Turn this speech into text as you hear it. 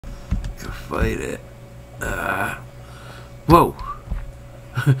fight it. Whoa!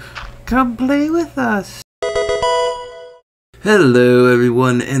 Come play with us! Hello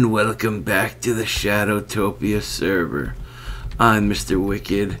everyone and welcome back to the Shadowtopia server. I'm Mr.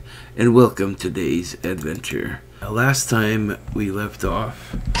 Wicked and welcome to today's adventure. Last time we left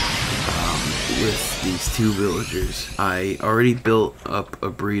off with these two villagers. I already built up a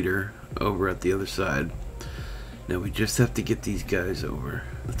breeder over at the other side. Now we just have to get these guys over.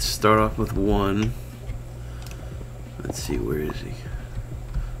 Let's start off with one. Let's see, where is he?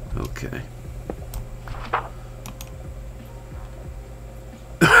 Okay.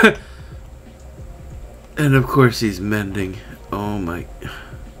 And of course he's mending. Oh my.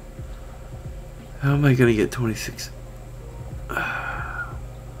 How am I gonna get 26?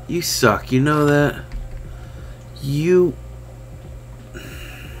 You suck, you know that?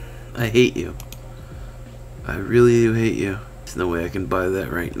 I hate you. I really do hate you. There's no way I can buy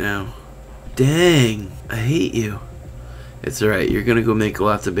that right now. Dang, I hate you. It's alright, you're gonna go make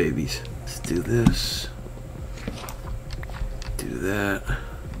lots of babies. Let's do this. Do that.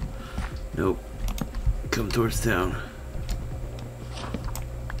 Nope. Come towards town.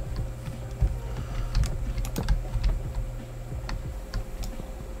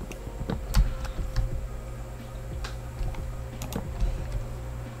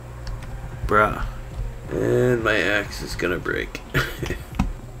 Bruh. And my axe is gonna break.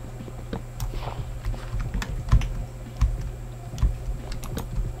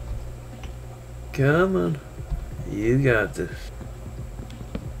 Come on. You got this.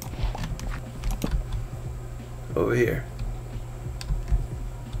 Over here.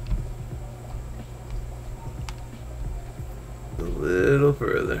 A little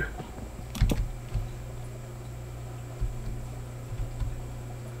further.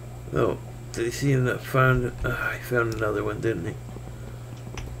 Oh, did he see that? He found another one, didn't he?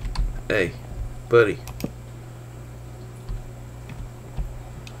 Hey, buddy.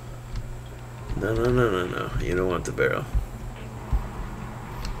 No. You don't want the barrel.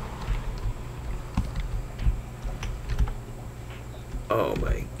 Oh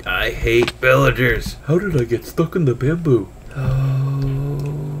my, I hate villagers. How did I get stuck in the bamboo?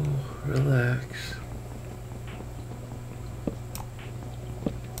 Oh, relax.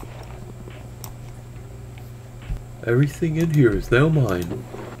 Everything in here is now mine.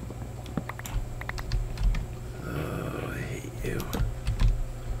 Oh, I hate you.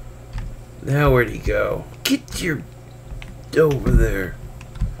 Now where'd he go? Get your... over there.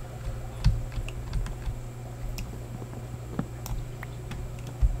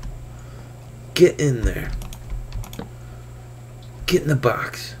 Get in there. Get in the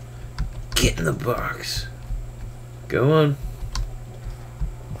box. Get in the box. Go on.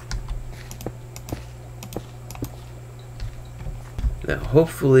 Now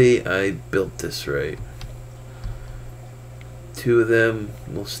hopefully I built this right. Two of them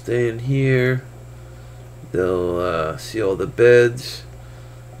will stay in here. They'll see all the beds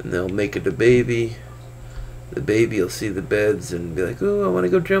and they'll make it a baby. The baby will see the beds and be like, oh, I want to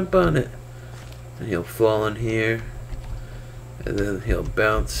go jump on it. And he'll fall in here. And then he'll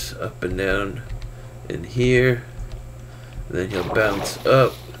bounce up and down in here. And then he'll bounce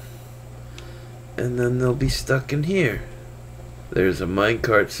up. And then they'll be stuck in here. There's a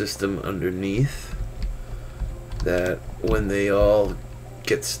minecart system underneath that when they all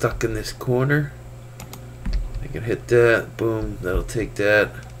get stuck in this corner, I can hit that, boom, that'll take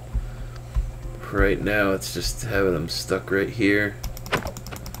that. For right now it's just having them stuck right here,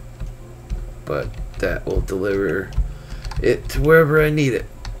 but that will deliver it to wherever I need it.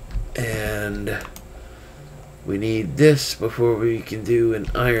 And we need this before we can do an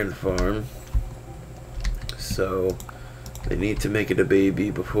iron farm, so they need to make it a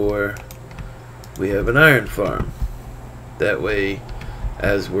baby before we have an iron farm. That way,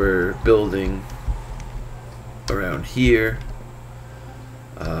 as we're building around here,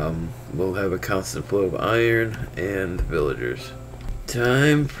 we'll have a constant flow of iron and villagers.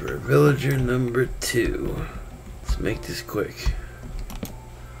 Time for villager number 2. Let's make this quick.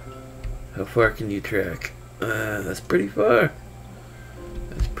 How far can you track? That's pretty far.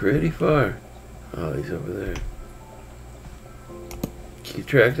 That's pretty far. Oh, he's over there. Can you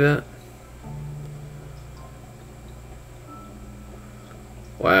track that?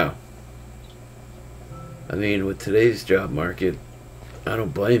 Wow. I mean, with today's job market, I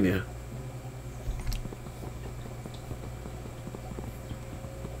don't blame you.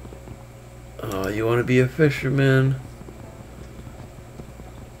 Oh, you want to be a fisherman?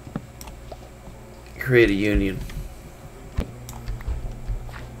 Create a union.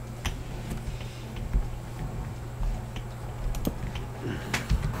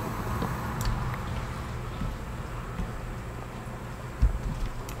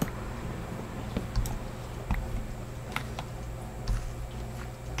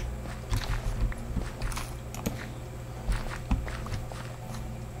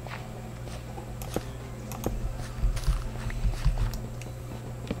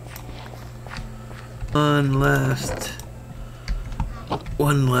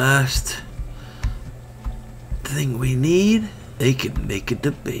 one last thing we need. They can make it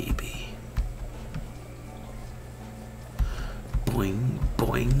a baby. Boing,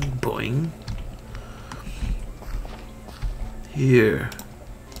 boing, boing. Here.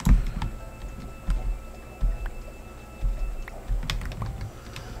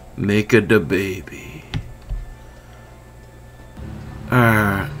 Make it a baby.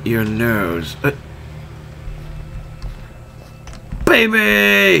 Your nose.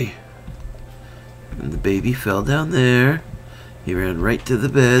 Baby! And the baby fell down there. He ran right to the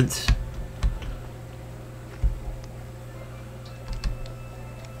beds.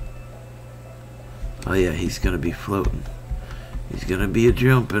 Oh yeah, he's gonna be floating. He's gonna be a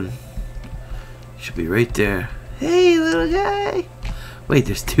jumping. Should be right there. Hey, little guy! Wait,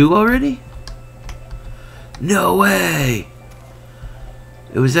 there's two already? No way!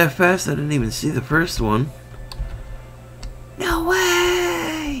 It was that fast I didn't even see the first one. No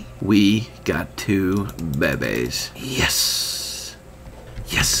way! We got two babies. Yes!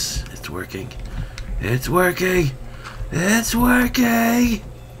 Yes! It's working. It's working! It's working!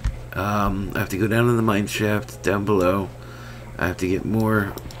 I have to go down to the mine shaft down below. I have to get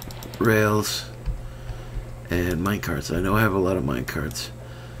more rails and mine carts. I know I have a lot of mine carts.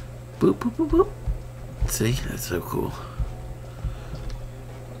 Boop, boop, boop, boop. See? That's so cool.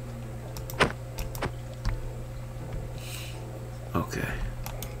 Okay.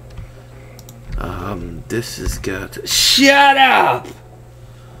 This has got... Shut up!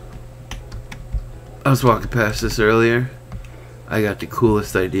 I was walking past this earlier. I got the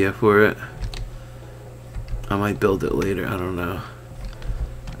coolest idea for it. I might build it later, I don't know.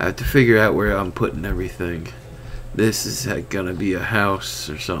 I have to figure out where I'm putting everything. This is gonna be a house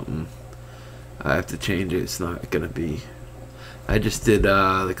or something. I have to change it, it's not gonna be... I just did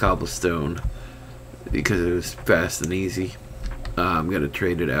the cobblestone because it was fast and easy. I'm gonna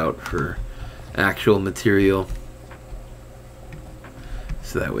trade it out for actual material.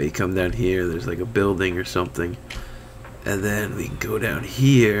 So that way you come down here, there's like a building or something. And then we can go down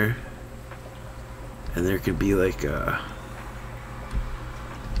here. And there could be like a...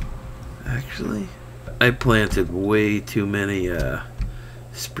 Actually, I planted way too many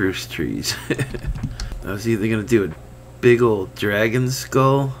spruce trees. I was either gonna do a big old dragon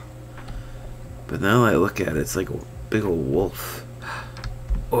skull, but now that I look at it, it's like a big old wolf.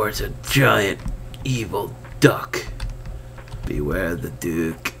 Or it's a giant evil duck. Beware the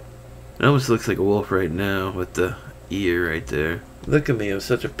Duke. It almost looks like a wolf right now with the ear right there. Look at me, I'm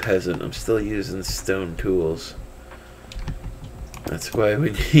such a peasant. I'm still using stone tools. That's why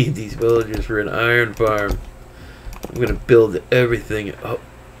we need these villagers for an iron farm. I'm gonna build everything up.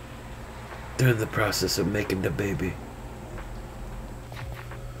 They're in the process of making the baby.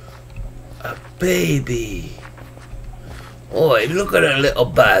 A baby! Oi, look at that little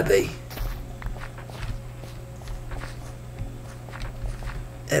baby.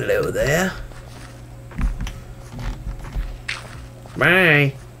 Hello there.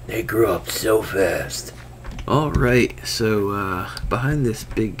 Bye. They grew up so fast. Alright, so behind this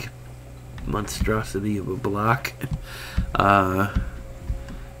big monstrosity of a block,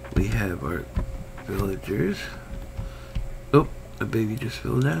 we have our villagers. Oh, a baby just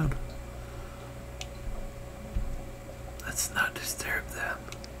fell down. Let's not disturb them.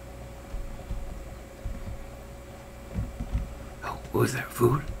 Oh, what was that?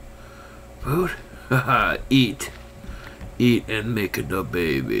 Food? Food? Haha, eat. Eat and make it the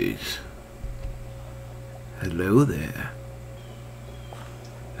babies. Hello there.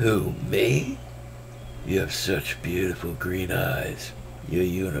 Who, me? You have such beautiful green eyes.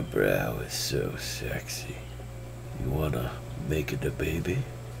 Your unibrow is so sexy. You wanna make it a baby?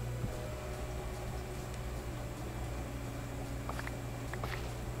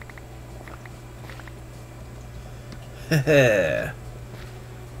 Haha.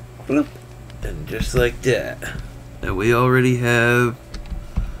 Bloop. And just like that. And we already have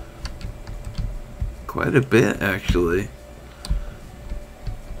quite a bit, actually.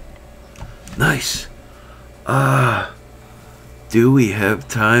 Nice. Do we have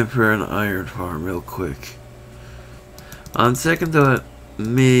time for an iron farm real quick? On second thought,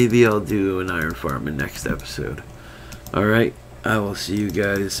 maybe I'll do an iron farm in next episode. Alright, I will see you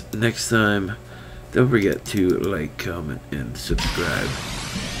guys next time. Don't forget to like, comment, and subscribe.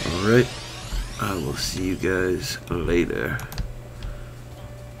 Alright, I will see you guys later.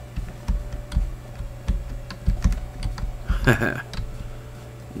 Haha.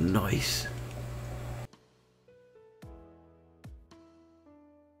 Nice.